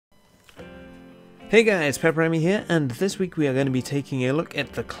Hey guys, PepperAmmy here, and this week we are going to be taking a look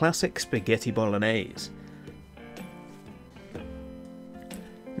at the classic spaghetti bolognese.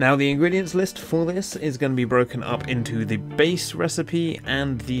 Now the ingredients list for this is going to be broken up into the base recipe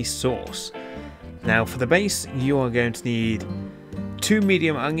and the sauce. Now for the base you are going to need 2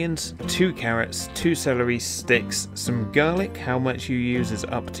 medium onions, 2 carrots, 2 celery sticks, some garlic, how much you use is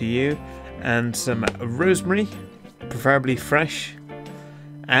up to you, and some rosemary, preferably fresh,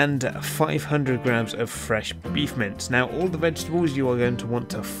 and 500 grams of fresh beef mince. Now all the vegetables you are going to want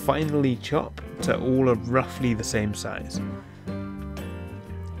to finely chop to all of roughly the same size.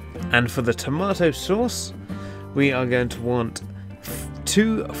 And for the tomato sauce, we are going to want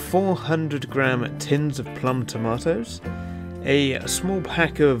 2 400 gram tins of plum tomatoes, a small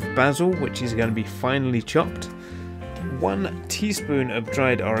pack of basil which is going to be finely chopped, 1 teaspoon of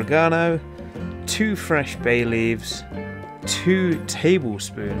dried oregano, 2 fresh bay leaves, 2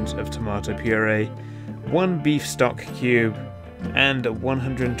 tablespoons of tomato puree, 1 beef stock cube, and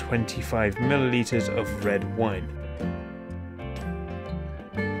 125 milliliters of red wine.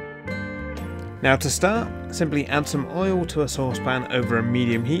 Now to start, simply add some oil to a saucepan over a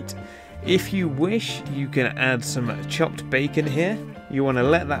medium heat. If you wish, you can add some chopped bacon here. You want to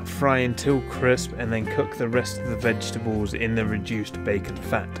let that fry until crisp and then cook the rest of the vegetables in the reduced bacon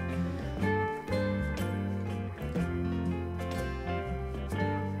fat.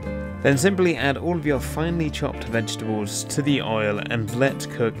 Then simply add all of your finely chopped vegetables to the oil and let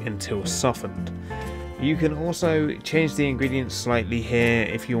cook until softened. You can also change the ingredients slightly here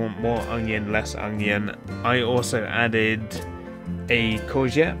if you want more onion, less onion. I also added a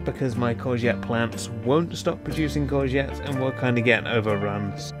courgette because my courgette plants won't stop producing courgettes and we're kind of getting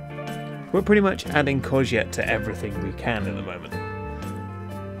overrun. We're pretty much adding courgette to everything we can at the moment.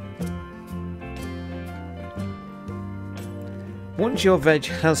 Once your veg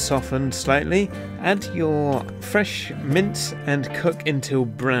has softened slightly, add your fresh mince and cook until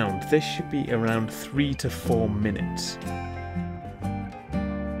browned. This should be around 3 to 4 minutes.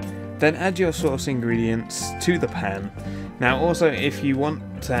 Then add your sauce ingredients to the pan. Now also, if you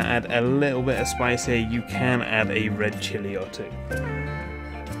want to add a little bit of spice here, you can add a red chilli or 2.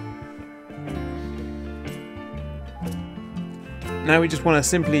 Now we just want to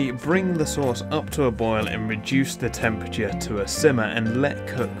simply bring the sauce up to a boil and reduce the temperature to a simmer and let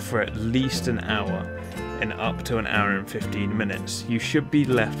cook for at least an hour and up to an hour and 15 minutes. You should be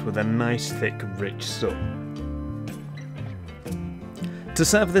left with a nice thick rich sauce. To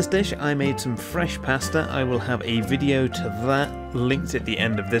serve this dish I made some fresh pasta. I will have a video to that linked at the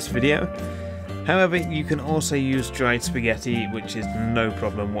end of this video. However, you can also use dried spaghetti, which is no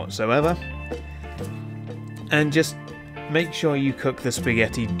problem whatsoever. And just make sure you cook the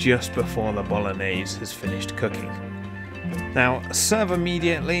spaghetti just before the bolognese has finished cooking. Now serve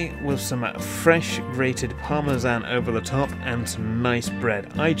immediately with some fresh grated parmesan over the top and some nice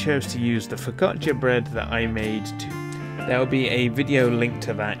bread. I chose to use the focaccia bread that I made too. There will be a video link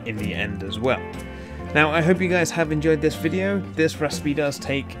to that in the end as well. Now I hope you guys have enjoyed this video. This recipe does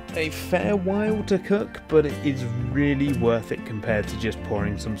take a fair while to cook, but it is really worth it compared to just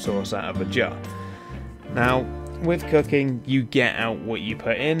pouring some sauce out of a jar. Now with cooking, you get out what you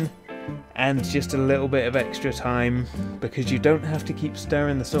put in, and just a little bit of extra time because you don't have to keep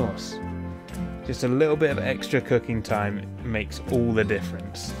stirring the sauce. Just a little bit of extra cooking time makes all the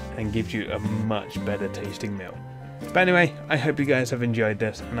difference and gives you a much better tasting meal. But anyway, I hope you guys have enjoyed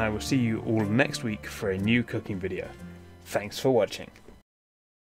this, and I will see you all next week for a new cooking video. Thanks for watching.